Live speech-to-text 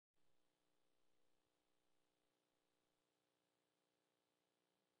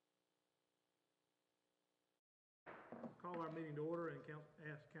call our meeting to order and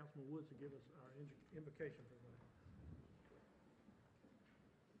ask Councilman Woods to give us our invocation for the night.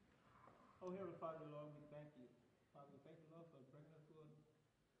 Oh, Heavenly Father, Lord, we thank you. Father, we thank you, Lord, for bringing us through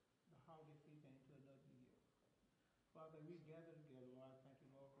the holiday season into another year. Father, we gather together, Lord. I thank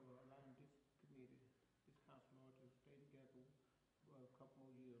you, Lord, for allowing this committee, this council, Lord, to stay together for a couple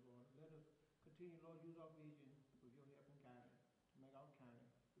more years, Lord. Let us continue, Lord, use our vision with your help and guidance to make our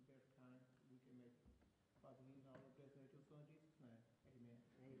county the best county we can make it. Father, we use all the blessings in your Son, Jesus' name. Amen.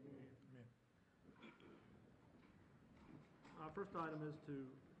 Amen. Amen. Our first item is to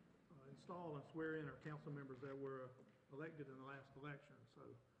install and swear in our council members that were elected in the last election. So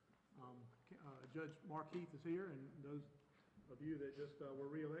Judge Mark Heath is here, and those of you that just were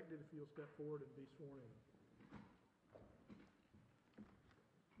re-elected, if you'll step forward and be sworn in.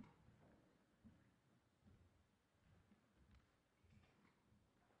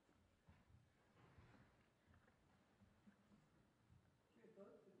 Okay,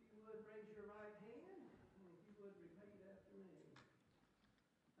 folks, if you would raise your right hand, and if you would repeat after me.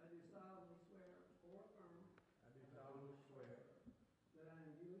 I do solemnly swear or affirm I do solemnly swear that I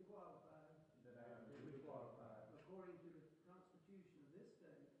am duly qualified, according to the Constitution of this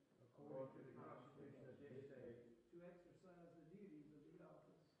state, according to the Constitution of this state, to exercise the duties of the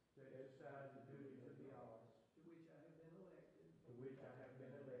office to exercise the duties of the office to which I have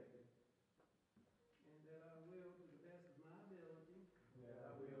been elected, and that I will, to the best of my ability, and that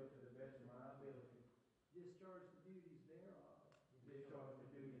I will, to the best of my ability, discharge the duties thereof, and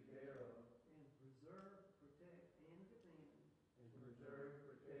preserve, protect,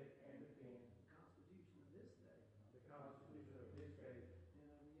 and defend the Constitution of this state,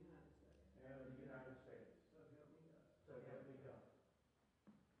 and of the United States. So help me God.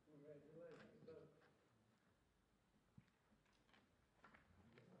 Congratulations, folks.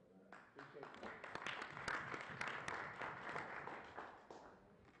 Appreciate it.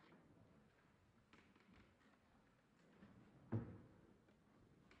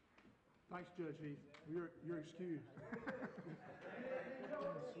 Thanks, Judge Heath. You're excused.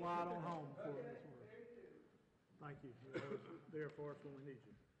 Slide on home for this work. Thank you. You're always there for us when we need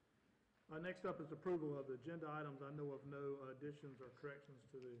you. Next up is approval of the agenda items. I know of no additions or corrections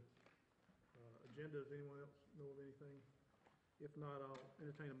to the agenda. Does anyone else know of anything? If not, I'll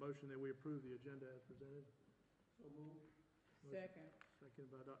entertain a motion that we approve the agenda as presented. So move. Second.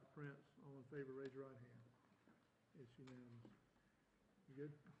 Seconded by Dr. Prince. All in favor, raise your right hand. It's unanimous. You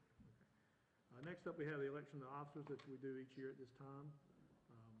good? Okay. Next up, we have the election of the officers that we do each year at this time.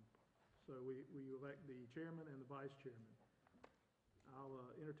 So we elect the chairman and the vice chairman. I'll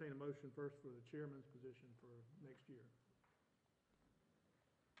entertain a motion first for the chairman's position for next year.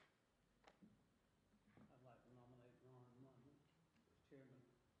 I'd like to nominate Ron Munn as chairman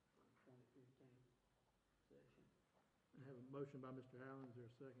for the 2015 session. I have a motion by Mr. Allen. Is there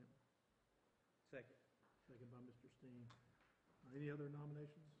a second? Second. Second by Mr. Steen. Any other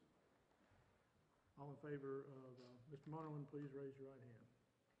nominations? All in favor of Mr. Monerman, please raise your right hand.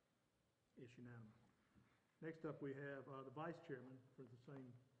 It's unanimous. Next up, we have the vice chairman for the same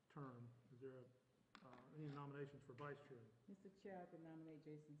term. Is there any nominations for vice chairman? Mr. Chair, I could nominate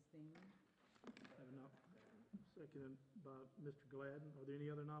Jason Steen. Seconded by Mr. Gladden. Are there any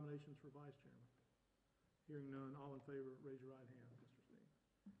other nominations for vice chairman? Hearing none, all in favor, raise your right hand, Mr. Steen.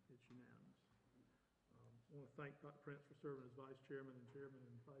 It's unanimous. I want to thank Dr. Prince for serving as vice chairman and chairman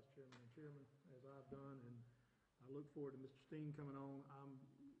and vice chairman and chairman, as I've done, and I look forward to Mr. Steen coming on. I'm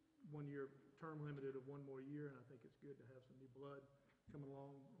 1 year term limited of 1 more year, and I think it's good to have some new blood coming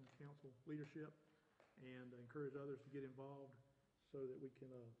along on council leadership and encourage others to get involved so that we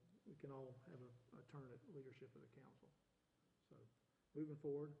can all have a turn at leadership of the council. So moving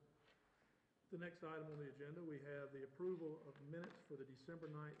forward, the next item on the agenda, we have the approval of minutes for the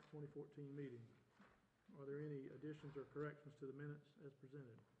December 9th, 2014 meeting. Are there any additions or corrections to the minutes as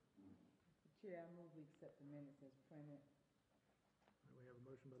presented? Mr. Chair, I move we accept the minutes as printed. Right, we have a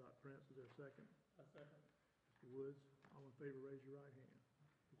motion by Dr. Prince. Is there a second? A second. Mr. Woods, all in favor, raise your right hand.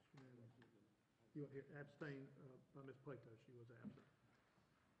 It's unanimous. You want to abstain by Ms. Plato. She was absent.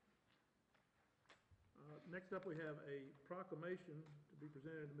 Next up, we have a proclamation to be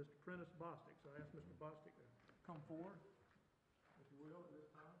presented to Mr. Prentice Bostic. So I ask Mr. Bostic to come forward, if you will, at this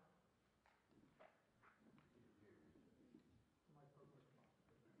time.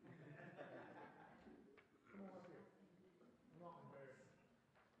 Come on up here. I'm not embarrassed.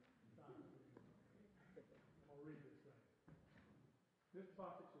 I'm going to read this thing. Mr.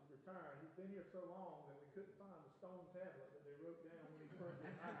 Bostic is retired. He's been here so long that we couldn't find the stone tablet that they wrote down when he first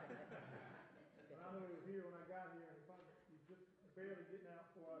retired. But I know he was here when I got here, and he's just barely getting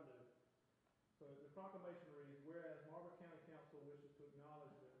out before I do. So the proclamation reads, whereas Marlboro County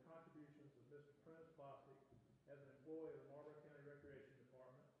employee of the Marlboro County Recreation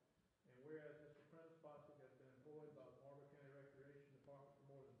Department, and whereas Mr. Prentice Bostic has been employed by the Marlboro County Recreation Department for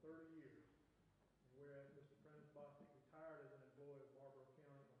more than 30 years, and whereas Mr. Prentice Bostic retired as an employee of Marlboro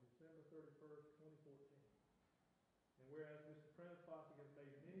County on December 31st, 2014, and whereas Mr. Prentice Bostic has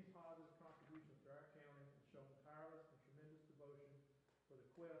made many positive contributions to our county and shown tireless and tremendous devotion for the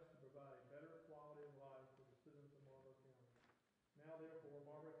quest to provide a better quality of life for the citizens of Marlboro County. Now therefore,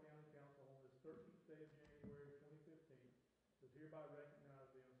 Marlboro County Council on this 13th day of January 2015 does hereby recognize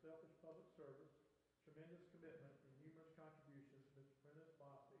the unselfish public service, tremendous commitment, and numerous contributions Mr. Prentice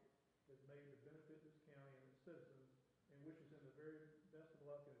Bostic has made to benefit this county and its citizens, and wishes him the very best of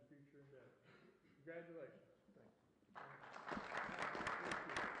luck in his future endeavors. Congratulations. Thank you.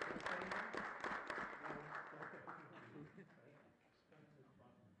 Okay.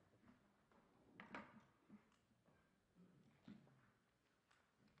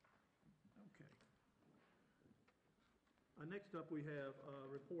 Next up, we have a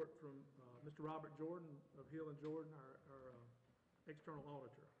report from Mr. Robert Jordan of Hill and Jordan, our external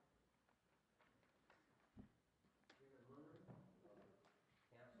auditor. Chairman Munner, Council,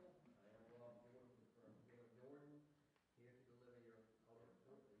 I am Rob Jordan from Hill and Jordan, here to deliver your audit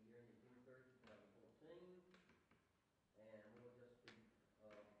report for the year ending June 30, 2014. And we'll just be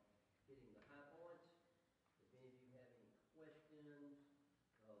hitting the high points. If any of you have any questions,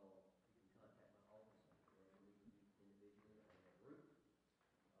 you can contact my office. We'll meet with you individually or in a group.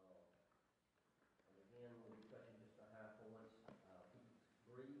 And again, we'll be touching just the high points. Keep it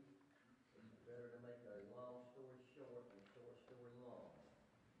brief. It's better to make a long story short than a short story long.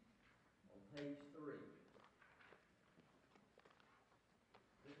 On page 3,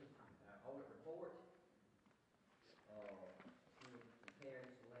 this is our audit report. Comparing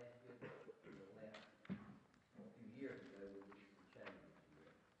this to last year, a few years ago, we did some changes here.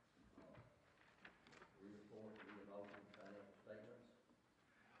 We report the involvement financial statements.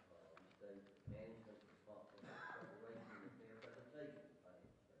 We state that management is responsible for preparation and fair presentation of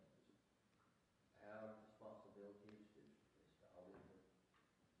financial statements. Our responsibility is to audit the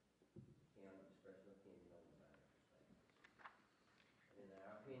county expression of opinion on the financial statements. And in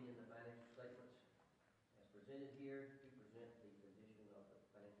our opinion, the financial statements as presented here do present the condition of the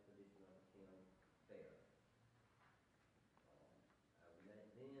financial condition of the county fair. I would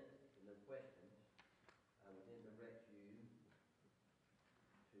then, if no questions, I would then direct you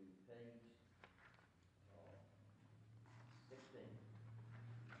to page 16.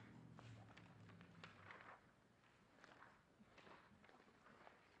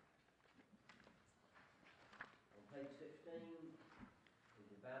 On page 16 is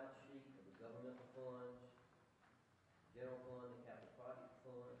the balance sheet of the governmental funds, general fund, the capital project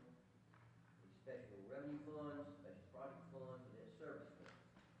fund, the special revenue funds, special project funds, and debt service fund.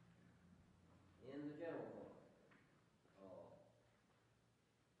 In the general fund,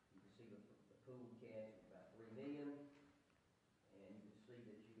 you can see the pooled cash is about $3 million, and you can see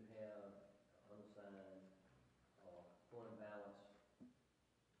that you have unassigned fund balance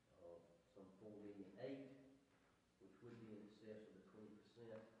of some $4,008,000, which would be in excess of the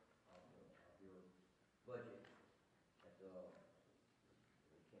 20% of your budget that the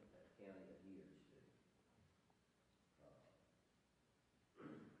county adheres to.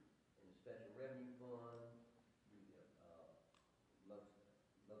 In the special revenue fund,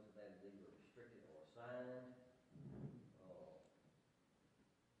 most of that is either restricted or assigned.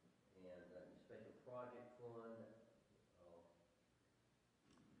 And the special project fund,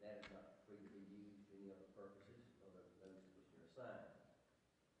 that is not free to be used for any other purposes other than those which are assigned.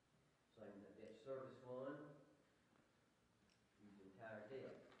 Same with the debt service fund, use the entire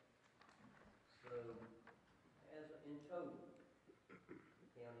debt. So, as in total,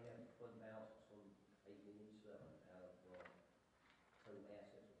 the county has a fund balance of some $8,007,000 out of total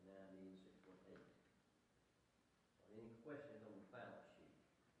assets of $9,618,000. Are there any questions on the balance sheet?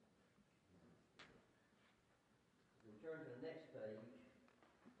 As we turn to the next page,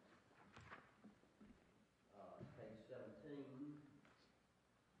 page 17,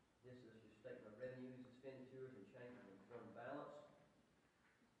 this is your statement of revenues, expenditures, and changes in fund balance.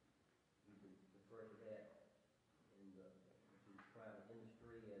 You can refer to that in the private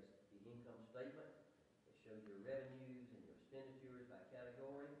industry as the income statement. It shows your revenues and your expenditures by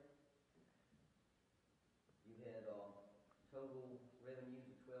category. You had total revenues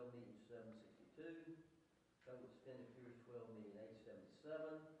of $12,762,000, total expenditures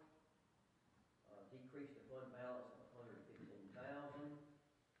 $12,877,000. Decreased the fund balance of $115,000.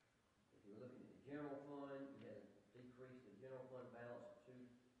 If you're looking at the general fund, you had decreased the general fund balance of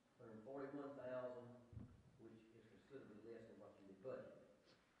 $241,000, which is considerably less than what you had budgeted.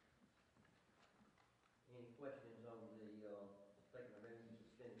 Any questions on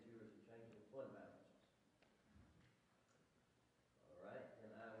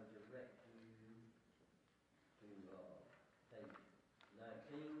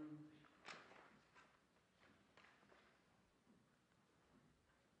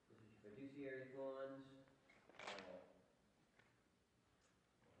fiduciary funds. And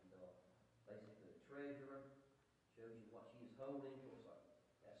basically the treasurer shows you what she is holding. Of course,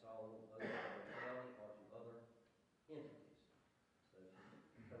 that's all over to the county or to other entities. So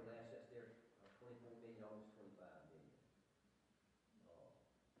total assets there are 24 million, almost 25 million.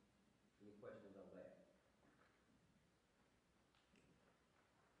 Any questions on that?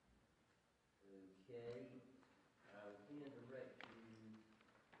 Okay, I will then direct you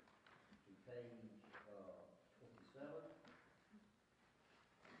to page 27.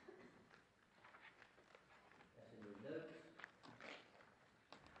 That's in your notes.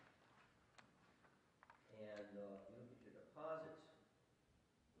 And if you look at your deposits,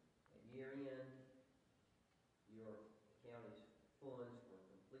 at year end, your county's funds were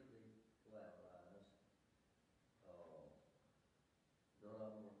completely collateralized. None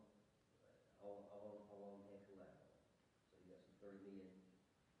of them were, all of them had collateral. So you got some $30 million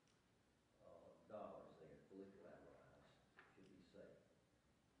dollars there, fully collateralized, should be safe.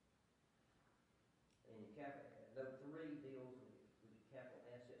 And your note 3 deals with your capital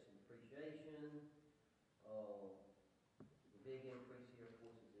assets and depreciation. The big increase here, of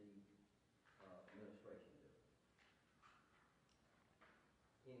course, is the administration bill.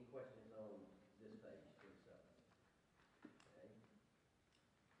 Any questions on this page, 27? Okay.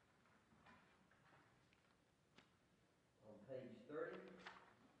 On page 30,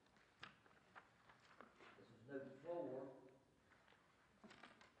 this is note 4.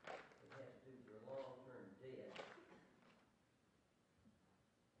 It has to do with your long-term debt.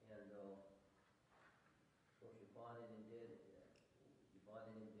 And of course, your bonded indebtedness,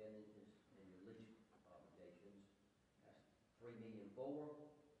 and your lease obligations. That's $3,000,004,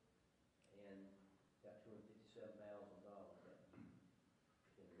 and got $257,000 that due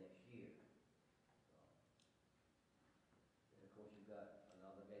in the next year. And of course, you've got an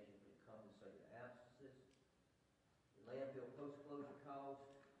obligation for your compensated absences, your landfill post-closure cost,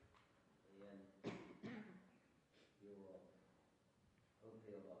 and your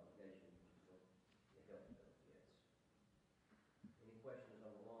OPEB obligation, which is what the health benefits. Any questions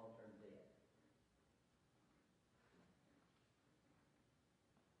on the long-term debt?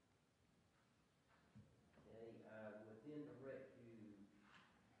 Okay, I would then direct you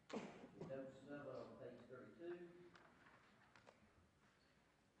to note 7 on page 32.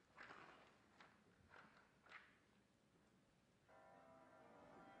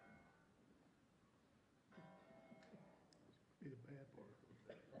 Be the bad part.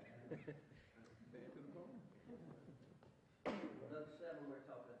 Bad to the bone. Well, note 7, we're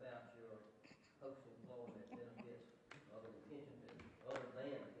talking about your post-employment benefits, other than pension benefits.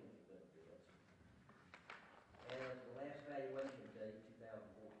 As the last valuation date,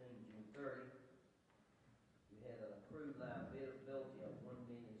 2014, June 30, you had an accrued liability of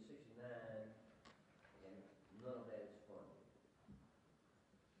 $1,069,000, and none of that is funded.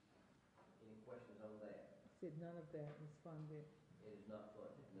 Any questions on that? Said none of that was funded. It is not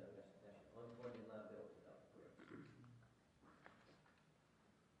funded. No, that's your unfunded liability, Dr. Chris.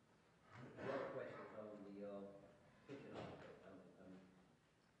 Any other questions on the pension obligation?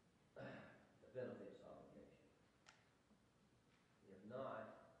 The benefits obligation. If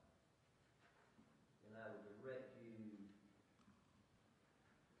not, then I would direct you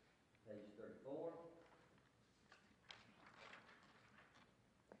page 34.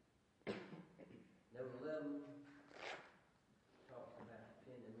 Note 11 talks about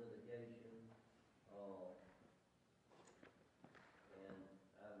pending litigation, and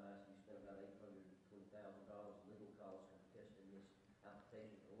itemized you spent about $820,000 in legal costs contesting this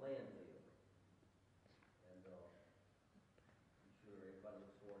application for landfill. And I'm sure everybody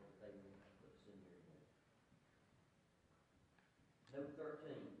looks forward to the day we put this in here again. Note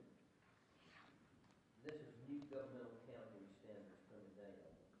 13. This is new governmental accounting standards coming down.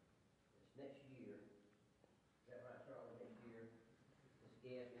 It's next year. Is that right, Charlie? Next year. It's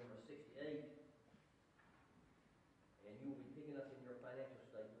gas number 68. And you will be picking up in your financial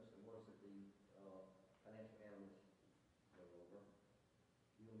statements, the ones that the financial analysts go over,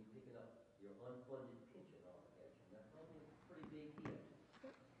 you will be picking up your unfunded pension obligation. That's probably a pretty big hit.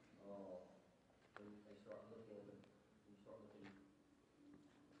 When they start looking at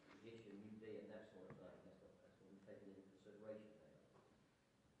issue new debt and that sort of thing, that's going to be taken into consideration now.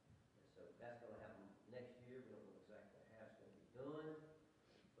 And so that's going to happen next year. We don't know exactly how it's going to be done,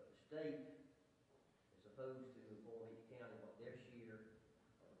 but the state is supposed to inform each county what their share of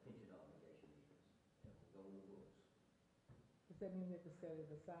the pension obligation is, and will go in the books. Does that mean we have to set it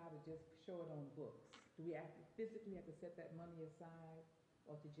aside or just show it on books? Do we physically have to set that money aside,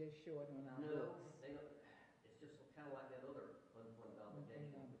 or to just show it on our No, books? it's just kind of like that other unfunded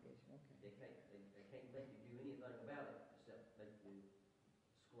obligation. Obligation, okay. The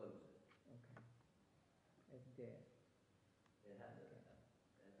disclose it. Okay. As debt. It had to, it had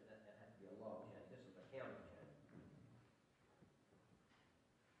to be a law change, this is a county change.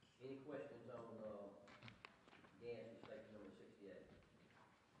 Any questions on, gas and station number 68?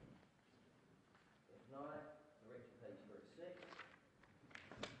 If not, direct to page 36.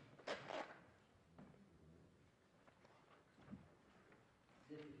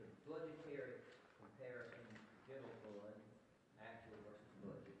 This is your budgetary comparison, general fund, actual versus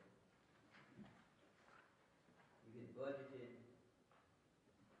budget. You get budgeted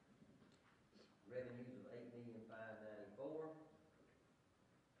revenues of $8,594,000.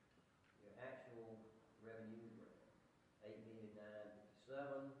 Your actual revenues were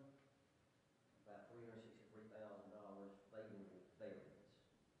 $8,957,000, about $363,000 favorable variance.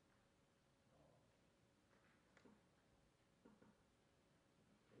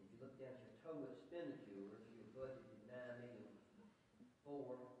 And if you look down at your total expenditures, you budgeted $9,004,000,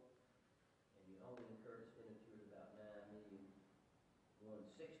 and you only incurred expenditures about $9,160,000.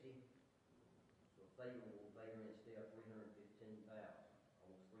 So favorable variance there, $315,000,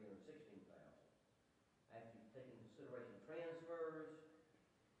 almost $316,000. After you take into consideration transfers,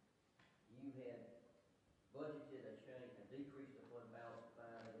 you had budgeted a decrease of fund balance of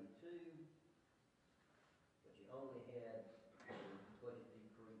 $582,000, but you only had a budget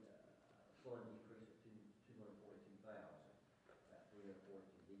decrease, fund decrease of $242,000, about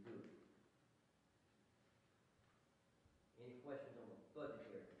 $342,000. Be good. Any questions on the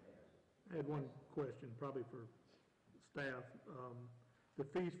budgetary comparison? I had one question, probably for staff. The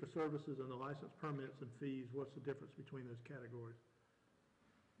fees for services and the license permits and fees, what's the difference between those categories?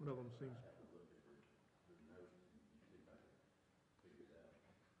 One of them seems, I have to look at the notes and see if I can figure it out.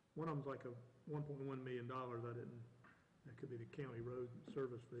 one of them's like a $1.1 million. That could be the county road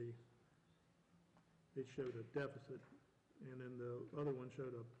service fee. It showed a deficit, and then the other one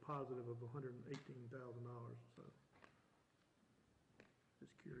showed a positive of $118,000, so.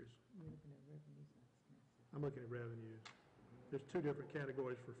 Just curious. We're looking at revenues and expenses. I'm looking at revenues. There's two different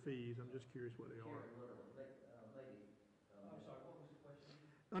categories for fees. I'm just curious what they are. I'm sorry, what was the question?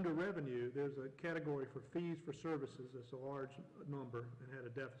 Under revenue, there's a category for fees for services that's a large number and had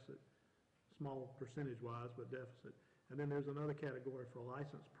a deficit, small percentage-wise, but deficit. And then there's another category for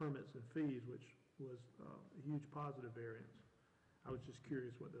license permits and fees, which was a huge positive variance. I was just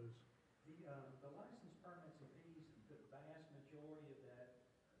curious what those. The license permits and fees, the vast majority of that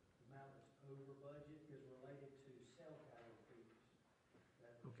amount that's over budget is related to cell tower fees.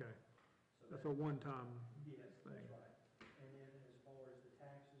 Okay, So that's a one-time yes, thing. that's right. And then as far as the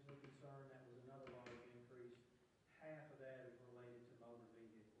taxes are concerned, that was another large increase. Half of that is related to motor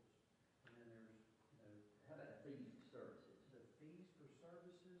vehicles. And then there's, How about the fees for services? the fees for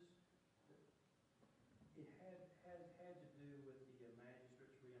services, it had to do with the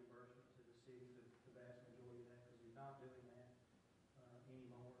magistrate's reimbursement to the city, the vast majority of that, because we're not doing that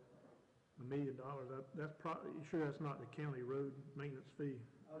anymore. $1 million, that's probably, you sure that's not the county road maintenance fee?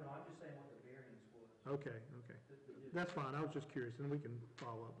 Oh, no, I'm just saying what the variance was. Okay, okay. The That's fine, I was just curious, and we can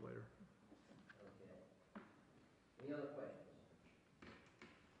follow up later. Okay. Any other questions?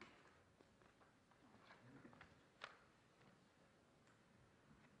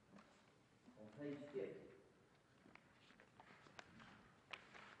 On page 50.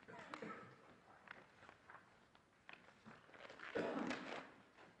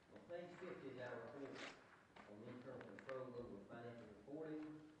 On page 50 is our report on internal control over financial reporting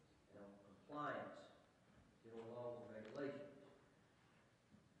and on compliance, general laws and regulations.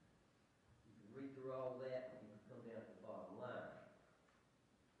 You can read through all that and you can come down to the bottom line.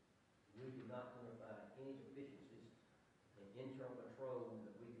 We did not identify any deficiencies in internal control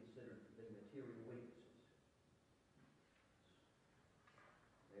that we consider to be material weaknesses.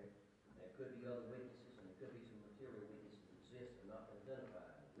 There could be other weaknesses, and there could be some material weaknesses that exist and not been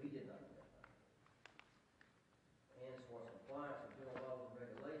identified. We did not identify. And as far as compliance with general laws and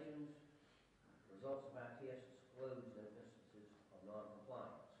regulations, results of our tests disclose no instances of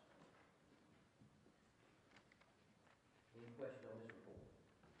non-compliance. Any question on this report?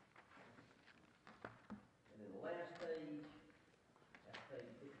 And then the last page, that's page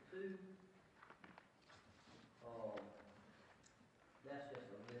 52. That's just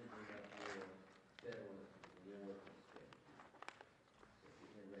a listing of your federal award schedule. So if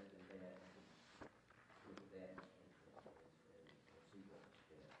you're interested in that, look at that and see what it's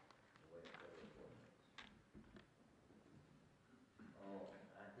been, the way the federal award is.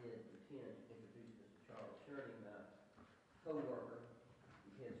 I did intend to introduce Mr. Charles Sherney, my co-worker.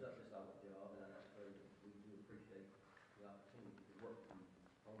 He heads up this audit job, and I have to say that we do appreciate the opportunity to work with you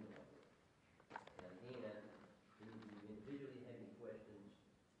on the audit. And again, if you individually have any questions,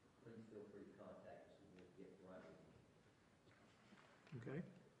 Okay.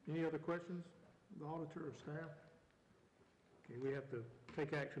 Any other questions, the auditor or staff? Okay, we have to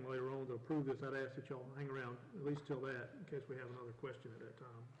take action later on to approve this. I'd ask that y'all hang around at least till that, in case we have another question at that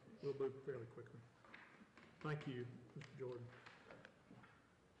time. We'll move fairly quickly. Thank you, Mr. Jordan.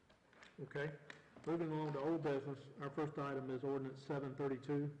 Okay, moving along to old business, our first item is ordinance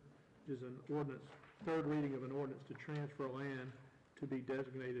 732, which is an ordinance, third reading of an ordinance to transfer land to be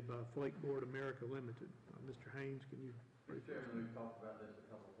designated by Flakeboard America Limited. Mr. Haynes, can you? Mr. Chairman, we've talked about this a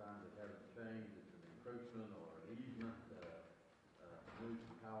couple of times. It hasn't changed. It's an encroachment or an easement to move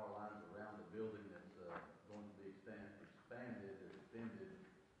some power lines around the building that's going to be expanded or extended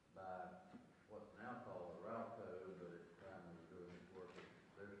by what's now called a route code, but at the time we were doing this work,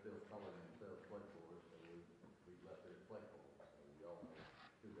 they're still calling themselves Flakeboard, so we left it at Flakeboard. So you all know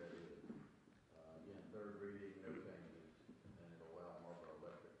who that is. Again, third reading, no changes, and it'll allow Marlboro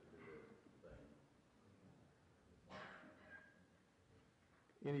Electric to do their thing.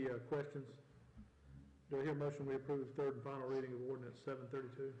 Any questions? Do I hear a motion we approve third and final reading of ordinance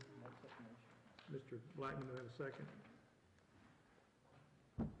 732? Mr. Blackman, do I have a second?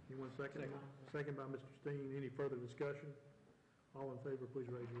 Anyone second? Second by Mr. Steen. Any further discussion? All in favor,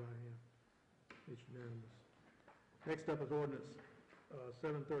 please raise your right hand. It's unanimous. Next up is ordinance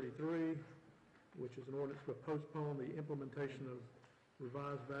 733, which is an ordinance to postpone the implementation of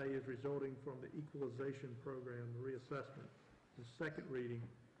revised values resulting from the equalization program, the reassessment. The second reading,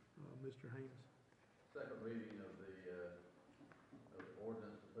 Mr. Haynes. Second reading of the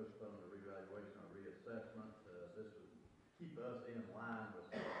ordinance to postpone the revaluation or reassessment. This would keep us in line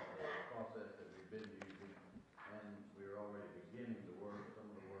with the process that we've been using, and we're already beginning to work. Some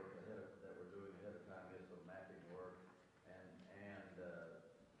of the work that we're doing ahead of time is some mapping work and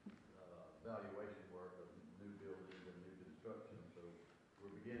valuation work of new buildings and new construction. So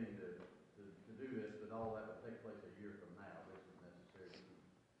we're beginning to do this, but all that will take place a year from now. This is necessary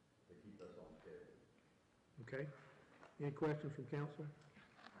to keep us on schedule. Okay. Any questions from council?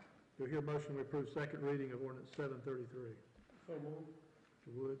 Do I hear a motion to approve second reading of ordinance 733? So moved.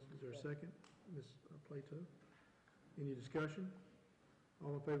 Mr. Woods, is there a second? Ms. Plato? Any discussion?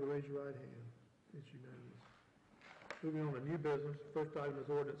 All in favor, raise your right hand. It's unanimous. Moving on to new business, first item is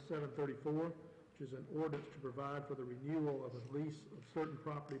ordinance 734, which is an ordinance to provide for the renewal of a lease of certain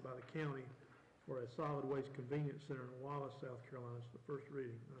property by the county for a solid waste convenience center in Wallace, South Carolina. It's the first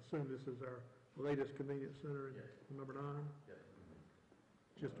reading. I assume this is our latest convenience center in number 9? Yes.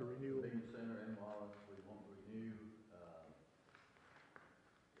 Just a renewal. Convenience center in Wallace, we want to renew.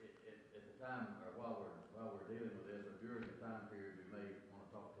 At the time, or while we're dealing with this, or during the time period, we may want to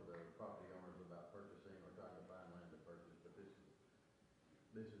talk to the property owners about purchasing or trying to find land to purchase. But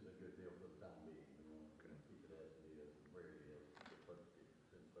this is a good deal for the time being. We want to keep it as it is, where it is, since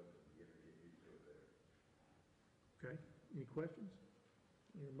folks are beginning to get used to it there. Okay. Any questions?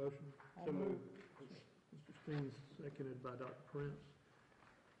 Any motion? So moved. Mr. Steen, seconded by Dr. Prince,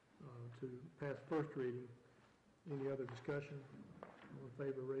 to pass first reading. Any other discussion? All in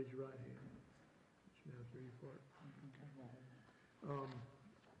favor, raise your right hand. Now through your part.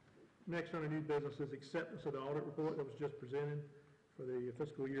 Next on our new business is acceptance of the audit report that was just presented for the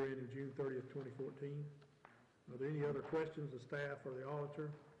fiscal year ending June 30th, 2014. Are there any other questions of staff or the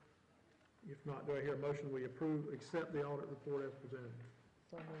auditor? If not, do I hear a motion we accept the audit report as presented?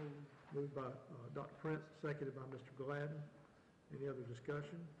 So moved. Moved by Dr. Prince, seconded by Mr. Gladden. Any other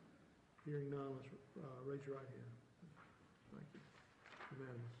discussion? Hearing none, let's raise your right hand. Thank you.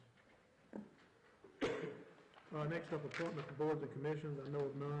 Unanimous. Next up, appointment for boards and commissions. I know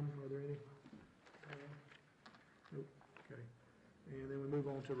of none. Are there any? Nope. Okay. And then we move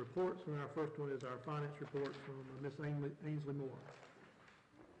on to reports. And our first one is our finance report from Ms. Ainsley Moore.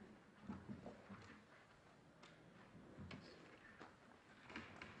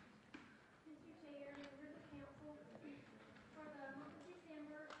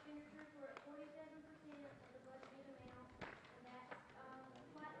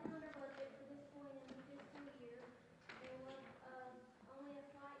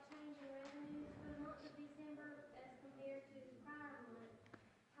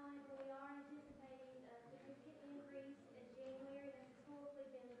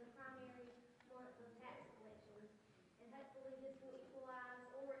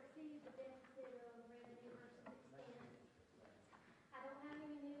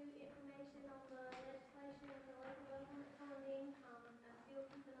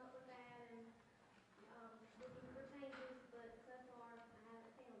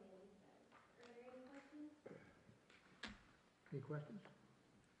 Any questions?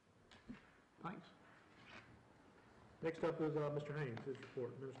 Thanks. Next up is Mr. Haynes, his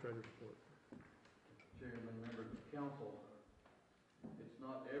report, administrator's report. Chairman, members of council,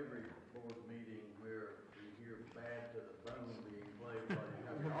 not every board meeting where we hear bad to the bone being played while you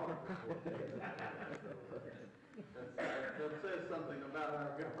have your audit report. That says something about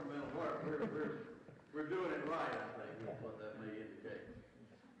our governmental work. We're doing it right, I think, is what that may indicate.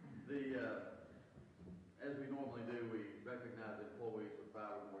 As we normally do, we recognize employees with 5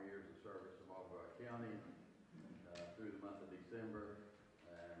 or more years of service in Marlboro County through the month of December.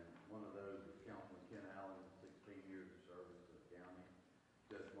 And one of those is Councilman Ken Allen, 16 years of service to the county.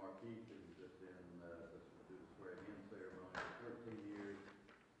 Judge Marquis is just in do the swearing-in ceremony for 13 years.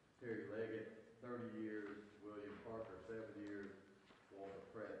 Terry Leggett, 30 years. William Parker, 7 years. Walter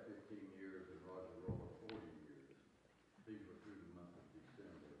Pratt, 15 years. And Roger Roller, 40 years. These were through the month of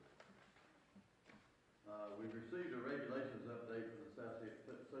December. We received a regulations update from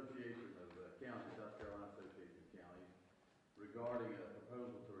the Association of Counties, South Carolina Association of Counties, regarding a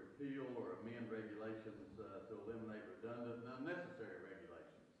proposal to repeal or amend regulations to eliminate redundant and unnecessary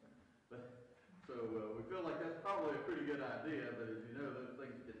regulations. We feel like that's probably a pretty good idea, but as you know, those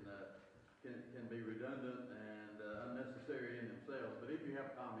things can be redundant and unnecessary in themselves. But if you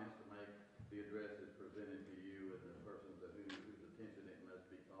have comments to make, the address is presented to you, and the person to whose attention it must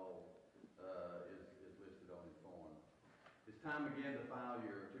be called is listed on the form. It's time again to file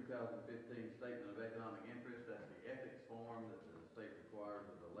your 2015 Statement of Economic Interest. That's the ethics form that the state requires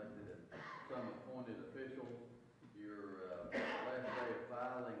of elected and some appointed officials. Your last day of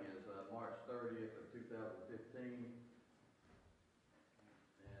filing is March 30th of 2015.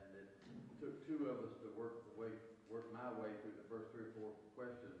 And it took 2 of us to work my way through the first 3 or 4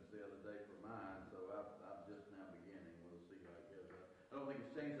 questions the other day for mine, so I'm just now beginning. We'll see how it goes. I don't think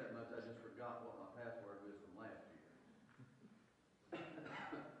it's changed that much. I just forgot what my password was from last year.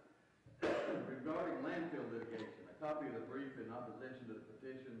 Regarding landfill litigation, a copy of the brief in opposition to the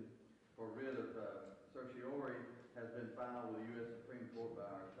petition for writ of certiorari has been filed with the U.S. Supreme Court by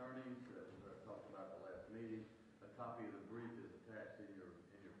our attorneys. That was talked about the last meeting. A copy of the brief is attached in your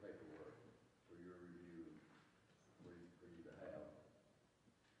paperwork for your review, for you to have.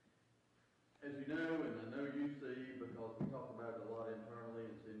 As you know, and I know you see, because we talk about it a lot internally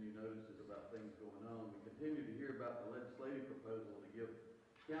and send you notices about things going on, we continue to hear about the legislative proposal to give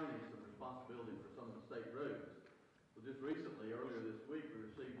counties some responsibility for some of the state roads. Well, just recently, earlier this week, we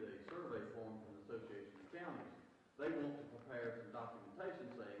received a survey form from the Association of Counties. They want to prepare some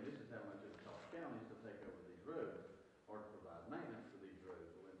documentation saying this is how much it costs counties to take over these roads or to provide maintenance for these roads.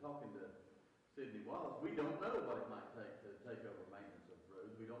 Well, in talking to Sidney Wallace, we don't know what it might take to take over maintenance of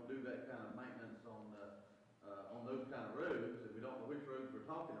roads. We don't do that kind of maintenance on those kind of roads, and we don't know which roads we're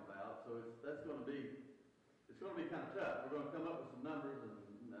talking about. So it's going to be kind of tough. We're going to come up with some numbers, and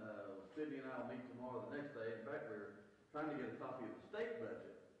Sidney and I will meet tomorrow the next day. In fact, we're trying to get a copy of the state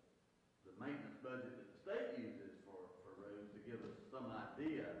budget, the maintenance budget that the state uses for roads, to give us some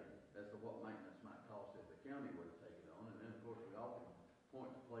idea as to what maintenance might cost if the county were to take it on. And then, of course, we often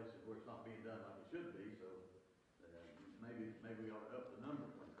point to places where it's not being done like it should be, so maybe we ought to up the number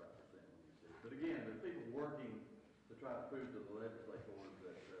 25% when you see it. But again, there's people working to try to prove to the legislators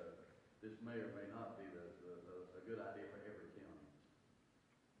that this may or may not be a good idea for every county.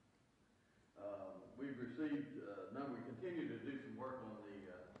 We've received we continue to do some work on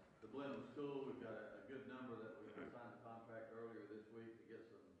the Blenheim School. We've got a good number that we signed a contract earlier this week to get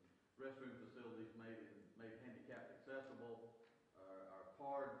some restroom facilities made handicapped accessible. Our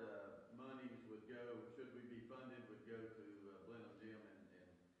card monies would go, should we be funded, would go to Blenheim Gym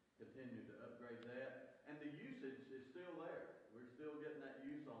and continue to upgrade that. And the usage is still there. We're still getting that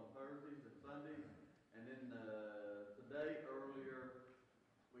use on Thursdays and Sundays. And then today, earlier,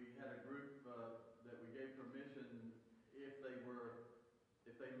 we had a group that we gave permission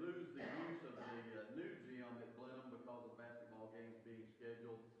if they lose the use of the new gym at Blenheim because of basketball games being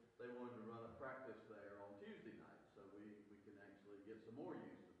scheduled, they wanted to run a practice there on Tuesday night, so we can actually get some more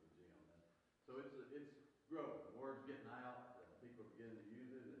use of the gym. So it's growing. The word's getting out. People are beginning to use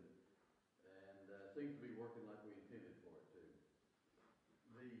it, and seems to be working like we intended for it to.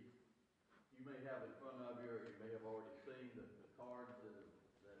 You may have in front of you, or you may have already seen the cards that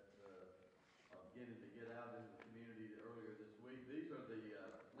are beginning to get out into the community earlier this week. These are the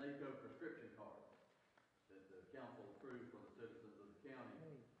NACO prescription cards that the council approved for the citizens of the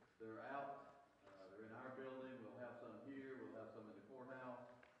county. They're out. They're in our building. We'll have some here. We'll have some in the courthouse.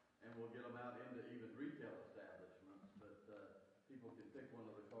 And we'll get them out into even retail establishments. But people can pick one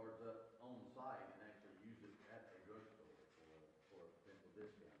of the cards up on site and actually use it at a drugstore for a potential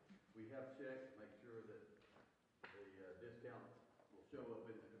discount. We have checked to make sure that the discount will show up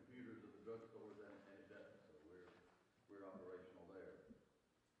in the computers of the drugstores, and it does. So we're operational there.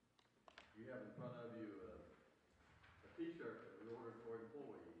 You have in front of you a T-shirt that we ordered for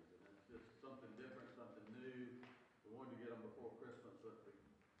employees, and it's just something different, something new. We wanted to get them before Christmas, but we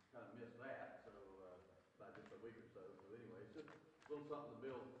kind of missed that, so, by just a week or so. So anyway, it's just a little something to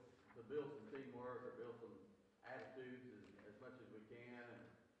build some teamwork or build some attitudes as much as we can, and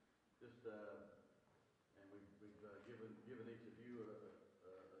just, and we've given each of you a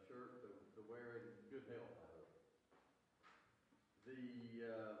shirt to wear in good health, I hope. The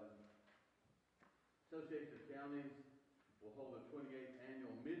Association of Counties will hold a 28th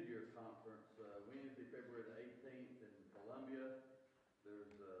annual mid-year conference Wednesday, February the 18th in Columbia.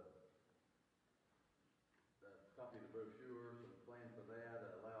 There's a copy of the brochure, some plans for that.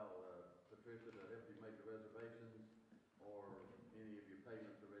 Allow Patricia to help you make the reservations or any of your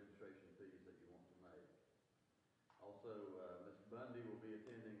payments or registration fees that you want to make. Also, Ms. Bundy will be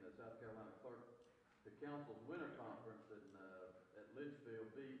attending the South Carolina Clerk to Council's Winter Conference at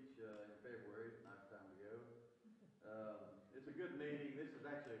Litchfield Beach in February. Nice time to go. It's a good meeting. This is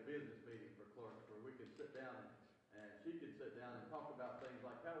actually a business meeting for clerks where we can sit down and she can sit down and talk about things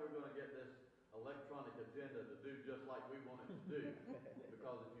like how we're going to get this electronic agenda to do just like we want it to do.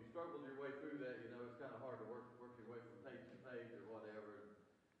 Because if you struggle your way through that, you know, it's kind of hard to work your way from page to page or whatever.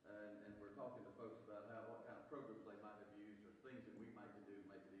 And we're talking to folks about what kind of programs they might have used or things that we might do to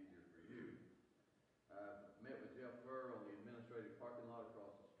make it easier for you. Met with Jeff Furr on the administrative parking lot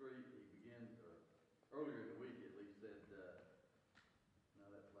across the street. He begins, earlier in the week at least, said, no,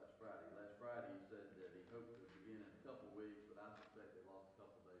 that's last Friday. Last Friday he said that he hoped to begin in a couple of weeks, but I suspect they lost a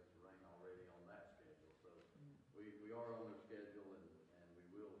couple of days to rain already on that schedule. So we are on their schedule, and we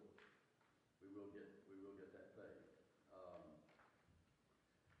will get that paid.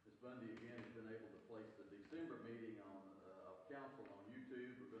 Ms. Bundy again has been able to place the December meeting of council on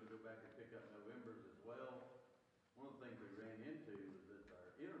YouTube. We're going to go back and pick up November's as well. One of the things we ran into was that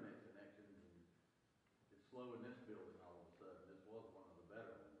our internet connection is slow in this building all of a sudden. This was one of the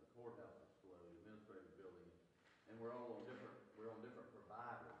better ones. The courthouse is slow, the administrative building, and we're on different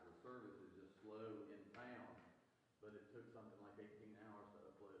providers. The service is just slow in town, but it took something like 18 hours to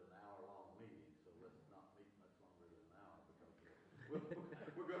upload an hour-long meeting, so let's not meet much longer than an hour because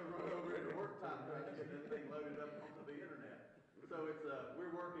we're going to run over into work time trying to get this thing loaded up onto the internet. So it's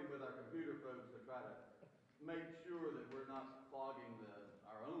we're working with our computer folks to try to make sure that we're not clogging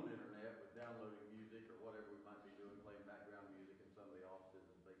our own internet with downloading music or whatever we might be doing, playing background music in some of the offices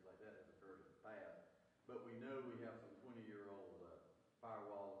and things like that has occurred in the past. But we know we have some 20-year-old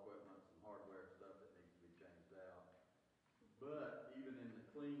firewall equipment, some hardware stuff that needs to be changed out. But even in the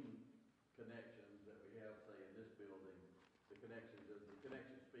clean connections that we have, say, in this building, the connection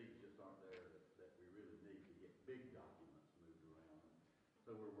speeds just aren't there that we really need to get big documents moved around.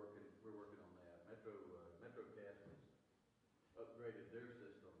 So we're working on that. MetroCast has upgraded their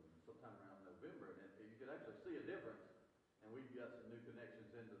system sometime around November, and you could actually see a difference. And we've got some new connections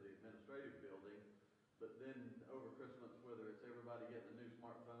into the administrative building, but then over Christmas, whether it's everybody getting a new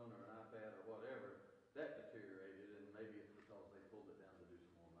smartphone or an iPad or whatever, that deteriorated, and maybe it's because they pulled it down to do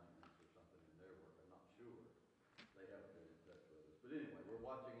some more maintenance or something in their work. I'm not sure. They haven't been in touch with us. But anyway, we're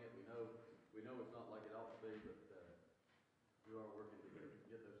watching it. We know it's not like it ought to be, but we are working to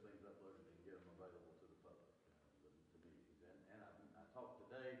get those things uploaded and get them available to the public, the meetings. And I talked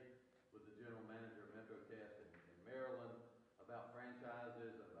today with the general manager of MetroCast in Maryland about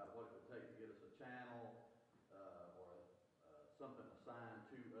franchises and about what it would take to get us a channel or something assigned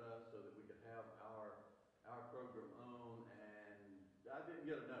to us so that we could have our program on. And I didn't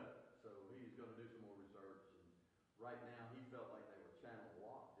get a no, so he's going to do some more research. And right now, he felt like they were channel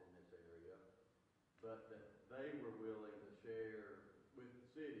locked in this area, but that they were willing to share with the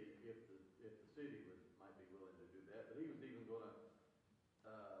city if the city might be willing to do that. But he was even going to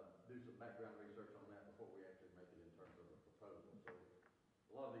do some background research on that before we actually make it in terms of a proposal. So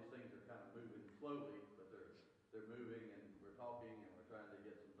a lot of these things are kind of moving slowly, but they're moving, and we're talking, and we're trying to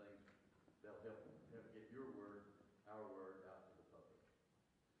get some things that'll help get our word out to the public.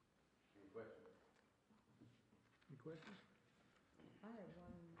 Any questions? Any questions? I have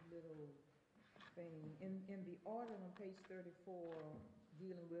one little thing. In the order on page 34,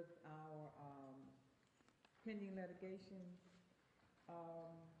 dealing with our pending litigation,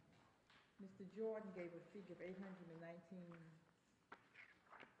 Mr. Jordan gave a figure of $819,000,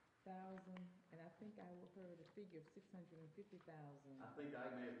 and I think I heard a figure of $650,000. I think I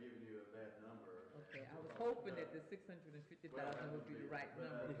may have given you a bad number. Okay, I was hoping that the $650,000 would be the right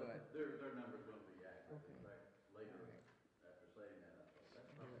number, but their number's going to be accurate. Okay. In fact, later after saying that, I thought that's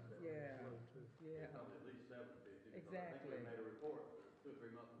probably yeah, it's probably at least 750. Exactly. I think we made a report 2 or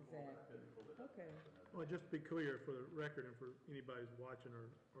 3 months before, but I couldn't pull it Okay. Well, just to be clear for the record and for anybody who's watching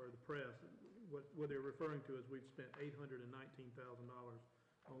or the press, what they're referring to is we've spent $819,000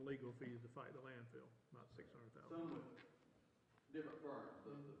 on legal fees to fight the landfill, not $600,000. Some with different firms.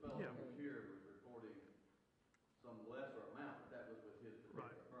 The fellow Yeah. who was here was reporting some lesser amount, but that was with his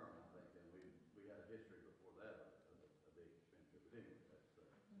particular Right. firm, I think, and we had a history before that of a big expenditure. But anyway,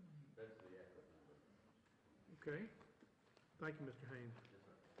 that's the accurate number. Okay. Thank you, Mr. Haynes. Yes,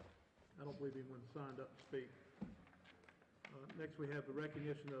 sir. I don't believe anyone signed up to speak. Next, we have the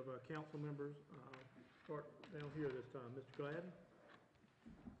recognition of council members. Start down here this time. Mr. Gladden?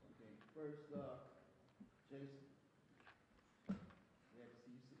 Okay, first, Jason, glad to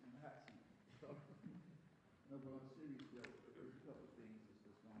see you sitting in the hot seat. No, but on a serious note, there's a couple of things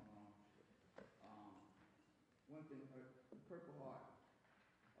that's going on. One thing, the Purple Heart,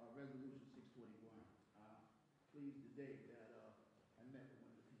 Resolution 621. Pleased today that I met with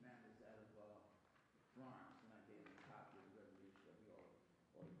one of the commanders out of Florence, and I gave him a copy of the resolution that we all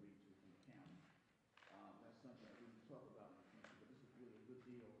agreed to from the county. That's something that we can talk about in the future, but this is really a good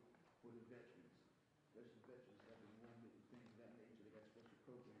deal for the veterans, especially veterans that have been wounded and things of that nature. They got special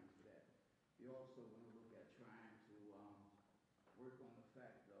programs for that. They also want to look at trying to work on the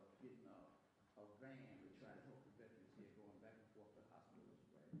fact of getting a van to try to help the veterans here going back and forth to hospitals,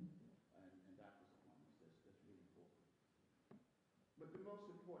 right, and doctor's appointments. That's really important. But the most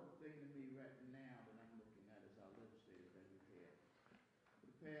important thing to me right now that I'm looking at is our legislators that we've had. For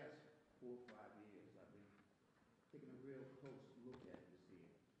the past 4 or 5 years, I've been taking a real close look at this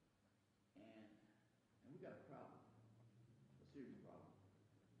here. And we got a problem, a serious problem.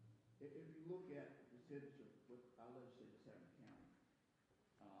 If you look at the percentage of what our legislators have in the county,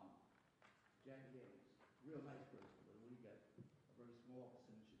 Jackie Hayes, real nice person, but we got a very small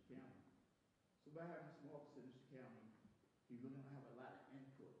percentage of the county. So by having a small percentage of the county, he really don't have a lot of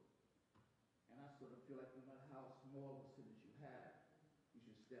input. And I sort of feel like no matter how small a percentage you have, you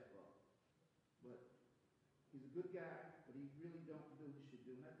should step up. But he's a good guy, but he really don't do what he should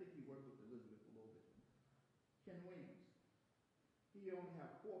do. And I think he worked with Elizabeth a little bit. Ken Williams, he only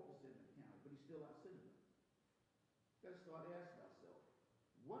have 4% in the county, but he's still our senator. Got to start asking ourselves,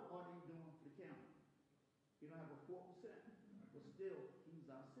 what are they doing for the county? He don't have a 4%, but still, he's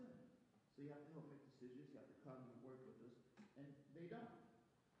our senator. So you have to help make decisions, you have to come and work with us, and they don't.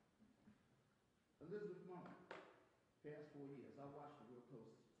 Elizabeth Munger, past 4 years, I watched her real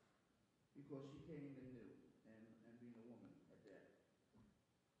closely because she came in new and being a woman at that.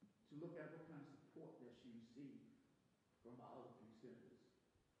 To look at what kind of support that she received from our other 3 senators,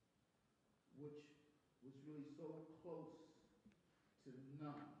 which was really so close to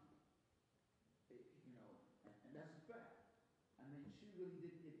none. You know, and that's a fact. I mean, she really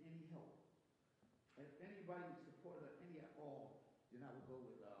didn't get any help. If anybody supported her any at all, then I would go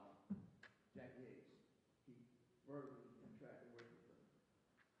with Jackie Hayes. He verbally and tried to work with her.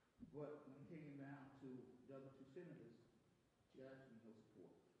 But when it came down to the other 2 senators, she got absolutely no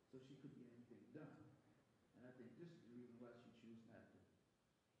support. So she couldn't get anything done. And I think this is the reason why she chose not to,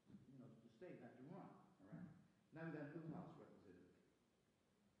 to stay, not to run. All right. Now we got a new House representative.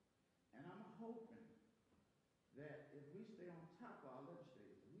 And I'm hoping that if we stay on top of our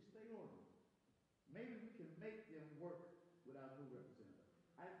legislators, if we stay on them, maybe we can make them work with our new representative.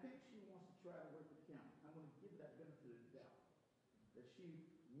 I think she wants to try to work with the county. I'm going to give that benefit of the doubt, that she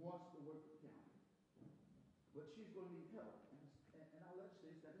wants to work with the county. But she's going to need help, and our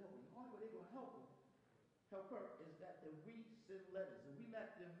legislators got to help her. The only way they're going to help her is that if we send letters and we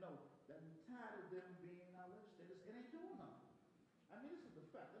let them know that we're tired of them being our legislators and ain't doing nothing. I mean, this is the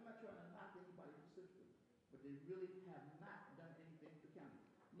fact. I'm not trying to knock anybody specifically, but they really have not done anything for the county.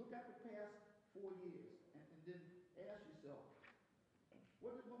 Look at the past 4 years and then ask yourself,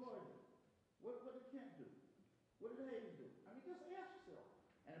 what did Malloy do? What did Kent do? What did Hayes do? I mean, just ask yourself.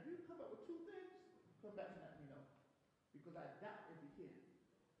 And if you come up with 2 things, come back and let me know. Because I doubt if you can.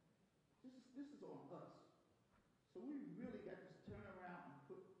 This is on us. So we really got to turn around and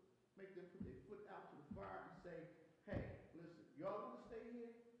make them put their foot out to the fire and say, hey, listen, y'all want to stay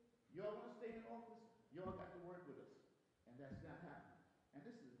here? Y'all want to stay in office? Y'all got to work with us. And that's not happening. And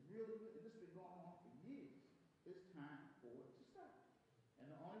this is really good. And this has been going on for years. It's time for it to stop.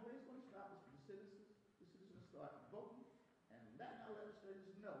 And the only way it's going to stop is for the citizens to start voting and letting our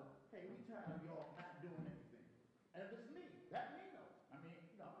legislators know, hey, we tired of y'all not doing anything. And if it's me, let me know. I mean,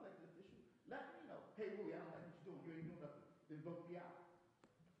 I'm an elected official. Let me know. Hey, Willie, I don't like what you're doing. You ain't doing nothing. Then vote me out.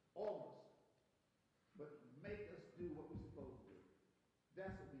 All of us. But make us do what we're supposed to do.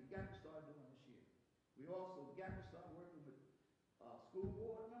 That's what we got to start doing this year. We also got to start working with school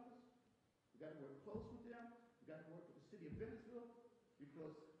board members. We got to work close with them. We got to work with the city of Bentonville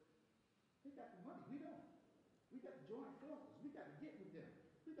because They got the money, we don't. We got to join forces, we got to get with them.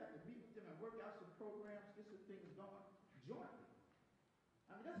 We got to meet with them and work out some programs, get some things going jointly.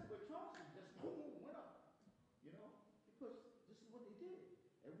 I mean, that's what Charleston just boom, went up, you know, because this is what they did.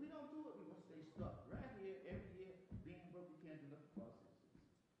 If we don't do it, we're going to stay stuck right here every year, being broke, we can't do nothing for our citizens.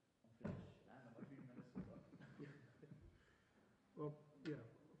 I'm finished. I know my 3 minutes is up. Well, yeah,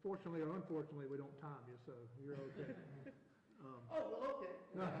 fortunately or unfortunately, we don't time you, so you're okay. Oh, well, okay.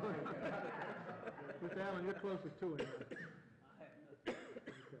 Mr. Allen, you're closest to him. I have nothing.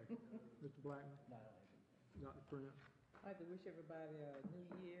 Okay. Mr. Blackman? Dr. Prince? I'd like to wish everybody a new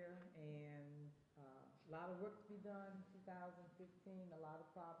year and a lot of work to be done in 2015, a lot of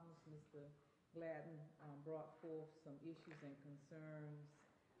problems. Mr. Gladden brought forth some issues and concerns.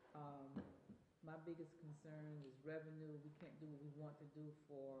 My biggest concern is revenue. We can't do what we want to do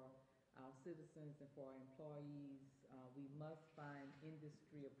for our citizens and for our employees. We must find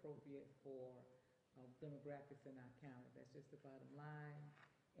industry appropriate for demographics in our county. That's just the bottom line.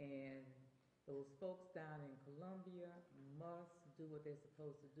 And those folks down in Columbia must do what they're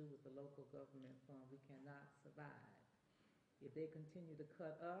supposed to do with the local government fund. We cannot survive. If they continue to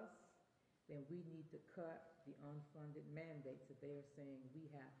cut us, then we need to cut the unfunded mandates that they are saying we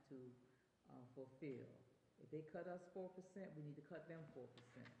have to fulfill. If they cut us 4%, we need to cut them 4%.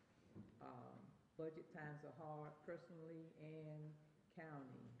 Budget times are hard, personally and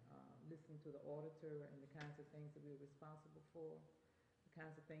county. Listen to the auditor and the kinds of things that we're responsible for, the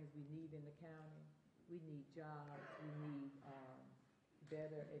kinds of things we need in the county. We need jobs. We need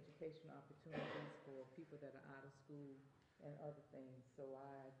better educational opportunities for people that are out of school and other things. So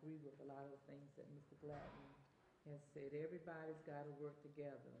I agree with a lot of the things that Mr. Gladden has said. Everybody's got to work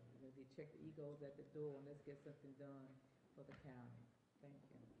together. You know, they check the egos at the door and let's get something done for the county. Thank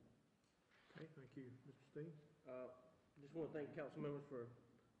you. Okay, thank you. Mr. Steen? Just want to thank council members for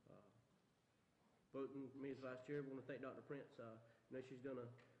voting me as vice chair. I want to thank Dr. Prince. You know, she's done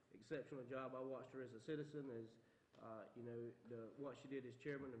an exceptional job. I watched her as a citizen, as you know, what she did as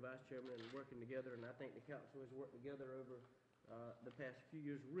chairman and vice chairman and working together. And I think the council has worked together over the past few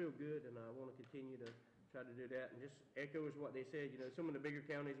years real good, and I want to continue to try to do that. And just echoes what they said. You know, some of the bigger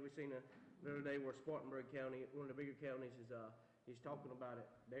counties, we've seen the other day where Spartanburg County, one of the bigger counties, is talking about it.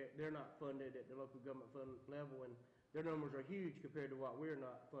 They're not funded at the local government fund level, and their numbers are huge compared to what we're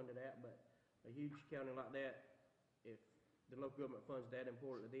not funded at. But a huge county like that, if the local government fund's that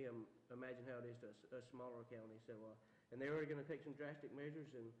important to them, imagine how it is to a smaller county. So, and they're already going to take some drastic measures.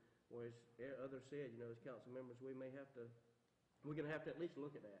 And well, as others said, you know, as council members, we're going to have to at least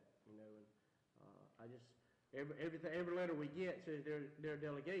look at that. You know, and I just every letter we get says their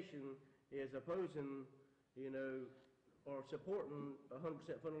delegation is opposing, you know, or supporting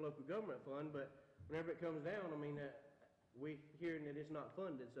 100% from the local government fund, but whenever it comes down, I mean, we're hearing that it's not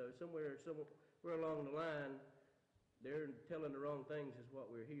funded. So somewhere along the line, they're telling the wrong things is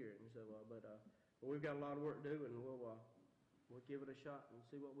what we're hearing. So, but we've got a lot of work to do, and we'll give it a shot and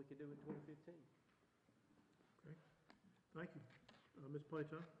see what we can do in 2015. Okay, thank you. Ms.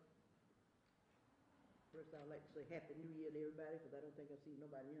 Plato? First, I'd like to say Happy New Year to everybody, because I don't think I've seen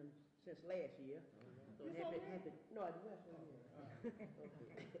nobody in since last year. So happy. No, I do have some here.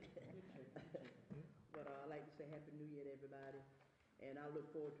 But I'd like to say Happy New Year to everybody, and I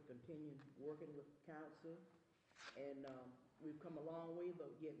look forward to continuing working with council. And we've come a long way,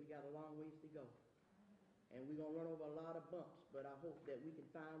 but yet we got a long ways to go. And we're gonna run over a lot of bumps, but I hope that we can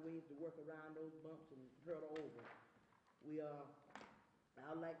find ways to work around those bumps and hurdle over.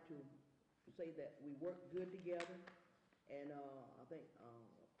 I'd like to say that we work good together, and I think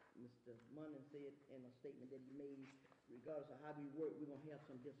Mr. Munnan said in a statement that he made, regardless of how we work, we're going to have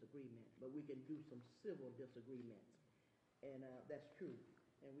some disagreement, but we can do some civil disagreements, and that's true,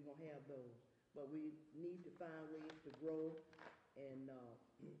 and we're going to have those. But we need to find ways to grow, and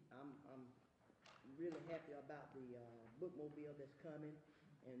I'm really happy about the bookmobile that's coming,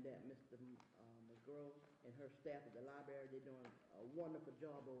 and that Mr. McGraw and her staff at the library, they're doing a wonderful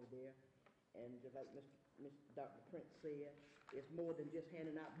job over there. And just like Dr. Prince said, it's more than just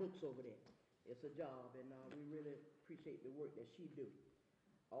handing out books over there. It's a job, and we really appreciate the work that she do.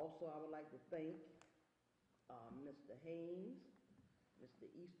 Also, I would like to thank Mr. Haynes, Mr.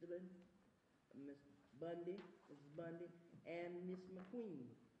 Easterlin, Ms. Mrs. Bundy, and Ms. McQueen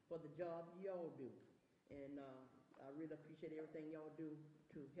for the job y'all do. And I really appreciate everything y'all do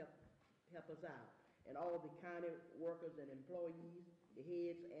to help us out. And all the county workers and employees, the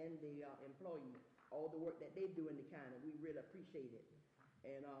heads and the employees, all the work that they do in the county, we really appreciate it.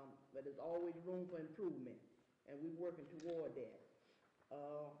 And but there's always room for improvement, and we're working toward that.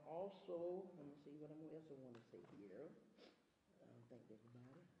 Also, let me see what else I want to say here. Thank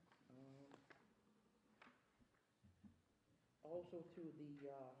everybody. also to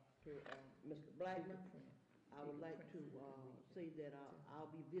Mr. Blackman, I would like to, say that,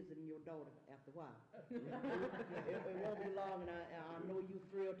 I'll be visiting your daughter after a while. It won't be long, and I know you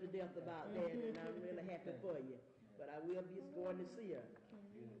thrilled to death about that, and I'm really happy for you. But I will be going to see her.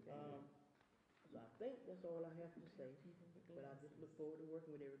 So I think that's all I have to say. But I just look forward to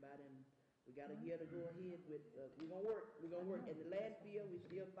working with everybody, and we got a year to go ahead with, we're gonna work. In the last year, we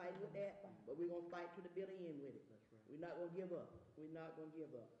still fighting with that, but we're gonna fight to the bitter end with it. We're not gonna give up. We're not gonna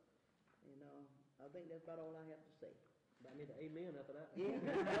give up. And, I think that's about all I have to say. I need an amen after that. Yeah.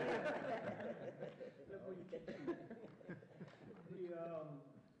 Look where you take it.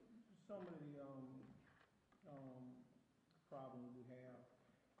 Some of the, problems we have.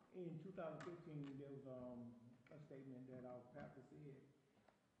 In 2015, there was, a statement that our pastor said,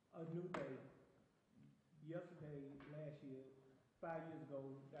 a new day. Yesterday, last year, 5 years ago,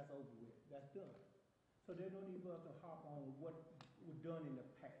 that's over with. That's done. So there's no need for us to hop on what was done in the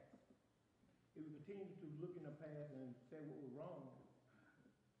past. If we continue to look in the past and say what was wrong,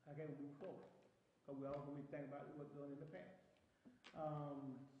 I can't move forward. Because we always going to be thinking about what's done in the past.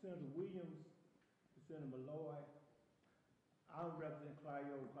 Senator Williams, Senator Malloy, I represent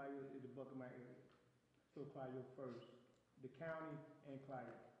Clio. Clio is the Buckamine area. So Clio first. The county and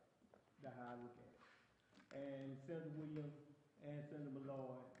Clio. That's how I look at it. And Senator Williams and Senator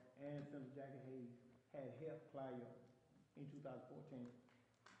Malloy and Senator Jackie Hayes had helped Clio in 2014.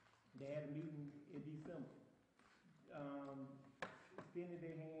 They had a meeting in December, extended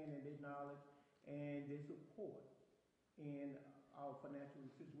their hand and their knowledge and their support in our financial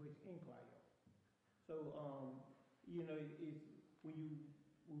situation in Clio. So, it's when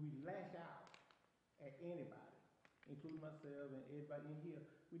we lash out at anybody, including myself and everybody in here,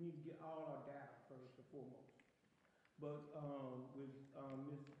 we need to get all our data first and foremost. But with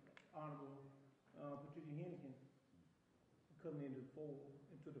Ms. Honorable Patricia Hennigan coming into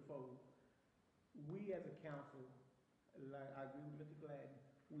the fold, we as a council, like I agree with Mr. Gladden,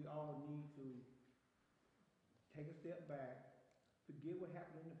 we all need to take a step back, forget what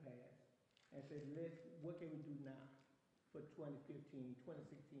happened in the past, and say, what can we do now for 2015,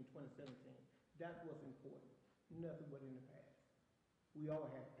 2016, 2017? That's what's important. Nothing but in the past. We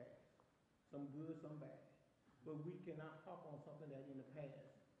all have past. Some good, some bad. But we cannot hop on something that's in the past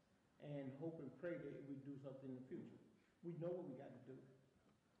and hope and pray that we do something in the future. We know what we got to do.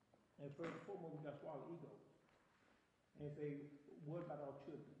 And first and foremost, we got to swallow egos. And say, what about our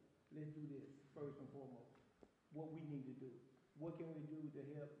children? Let's do this first and foremost. What we need to do. What can we do to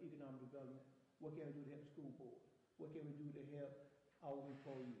help economic development? What can we do to help the school board? What can we do to help our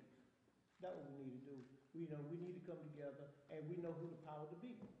employees? That's what we need to do. We need to come together, and we know who the power to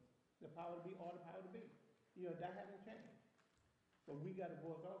be. The power to be or the power to be. That hasn't changed. But we got a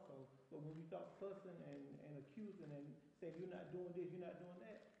voice also. But when we start fussing and accusing and saying, you're not doing this, you're not doing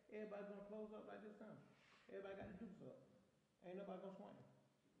that, everybody's going to close up like this time. Everybody got to do something. Ain't nobody going to swing.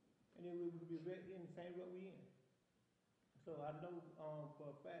 And then we will be right in the same rut we in. So I know for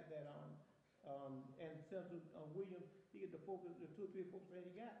a fact that and Senator Williams, he get the 2 or 3 or 4%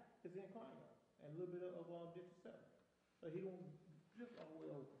 he got is in Clio and a little bit of District 7. So he don't just all the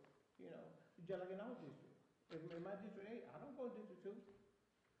way over, just like in our district. In my District 8, I don't go to District 2.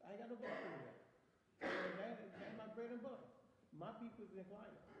 I ain't got no business with that. That's my bread and butter. My people is in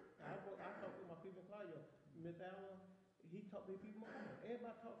Clio. I talk to my people in Clio. Ms. Allen, he talked to people more.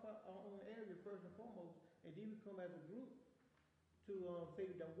 Everybody talk about our own area first and foremost, and then we come as a group to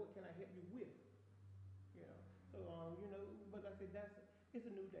say that what can I help you with, So but like I said, it's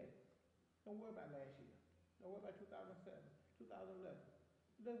a new day. Don't worry about last year. Don't worry about 2007, 2011.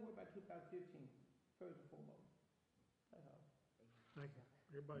 Let's worry about 2015 first and foremost. That's all. Thank you.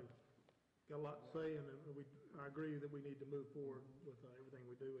 Everybody got a lot to say, and I agree that we need to move forward with everything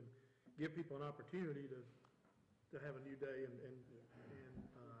we do and give people an opportunity to have a new day and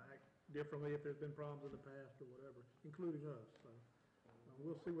act differently if there's been problems in the past or whatever, including us. So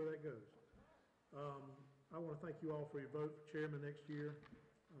we'll see where that goes. I want to thank you all for your vote for chairman next year.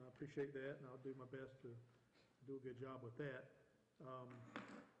 I appreciate that, and I'll do my best to do a good job with that.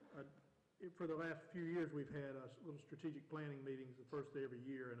 For the last few years, we've had little strategic planning meetings the first day of every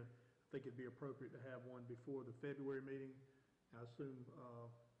year, and I think it'd be appropriate to have one before the February meeting. I assume,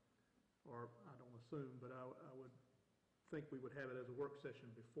 or I don't assume, but I would think we would have it as a work session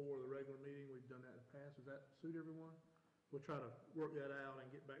before the regular meeting. We've done that in the past. Does that suit everyone? We'll try to work that out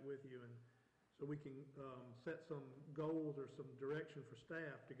and get back with you, and so we can set some goals or some direction for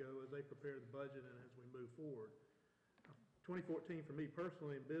staff to go as they prepare the budget and as we move forward. 2014 for me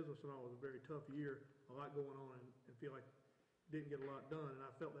personally in business and all was a very tough year, a lot going on, and feel like didn't get a lot done, and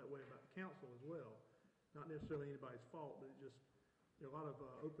I felt that way about the council as well. not necessarily anybody's fault, but it just, there are a lot of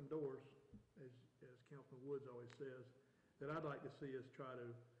open doors, as Councilman Woods always says, that I'd like to see us try to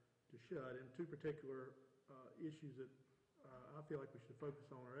shut. And two particular issues that I feel like we should focus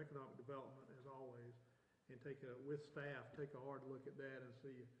on are economic development, as always, and with staff, take a hard look at that and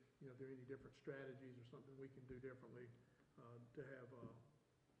see, if there are any different strategies or something we can do differently to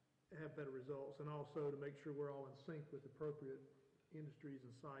have better results, and also to make sure we're all in sync with appropriate industries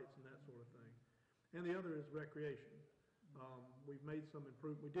and sites and that sort of thing. And the other is recreation. We did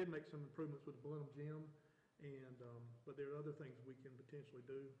make some improvements with the Blenheim Gym, but there are other things we can potentially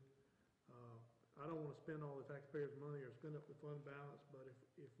do. I don't want to spend all the taxpayers' money or spend up the fund balance, but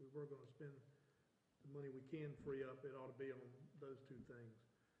if we were going to spend the money we can free up, it ought to be on those two things.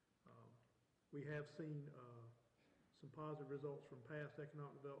 We have seen some positive results from past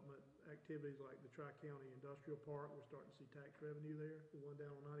economic development activities like the Tri-County Industrial Park. We're starting to see tax revenue there, the one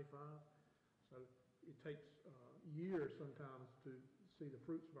down on 95. So it takes years sometimes to see the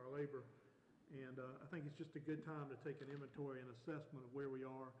fruits of our labor. And I think it's just a good time to take an inventory and assessment of where we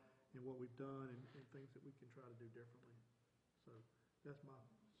are and what we've done and things that we can try to do differently. So that's my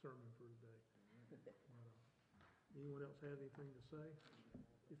sermon for today. Anyone else have anything to say?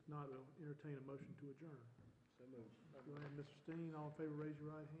 If not, we'll entertain a motion to adjourn. So moved. Go ahead, Mr. Steen. All in favor, raise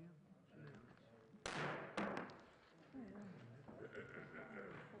your right hand. Unanimous.